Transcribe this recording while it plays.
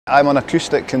I'm an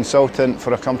acoustic consultant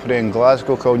for a company in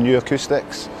Glasgow called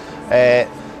Acoustics.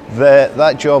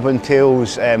 That job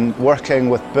entails working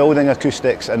with building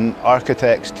acoustics and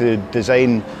architects to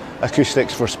design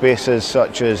acoustics for spaces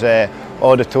such as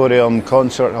auditorium,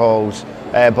 concert halls,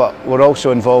 but we're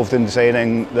also involved in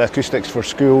designing the acoustics for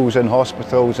schools and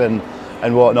hospitals and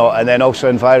whatnot, and then also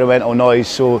environmental noise,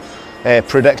 so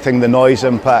predicting the noise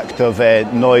impact of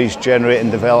noise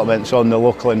generating developments on the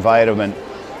local environment.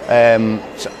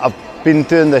 So I've been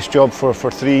doing this job for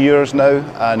 3 years now,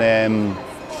 and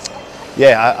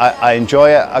yeah, I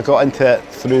enjoy it. I got into it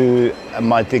through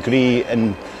my degree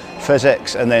in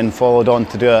physics and then followed on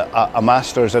to do a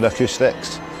master's in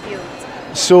acoustics.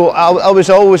 So I was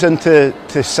always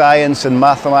into science and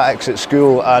mathematics at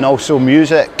school, and also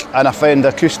music, and I found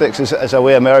acoustics as a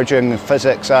way of merging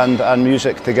physics and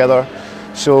music together.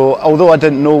 So although I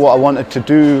didn't know what I wanted to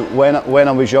do when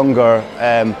I was younger,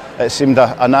 it seemed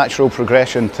a natural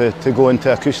progression to go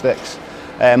into acoustics.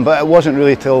 But it wasn't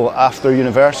really till after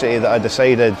university that I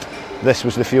decided this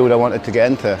was the field I wanted to get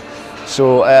into.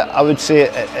 So I would say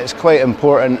it's quite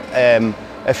important.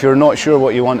 If you're not sure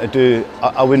what you want to do,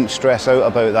 I wouldn't stress out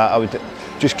about that. I would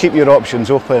just keep your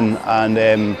options open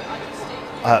and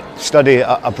study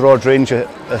a broad range of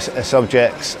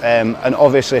subjects. And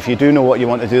obviously if you do know what you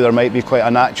want to do, there might be quite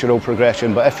a natural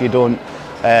progression, but if you don't,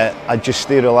 I'd just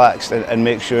stay relaxed and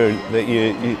make sure that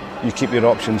you keep your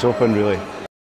options open, really.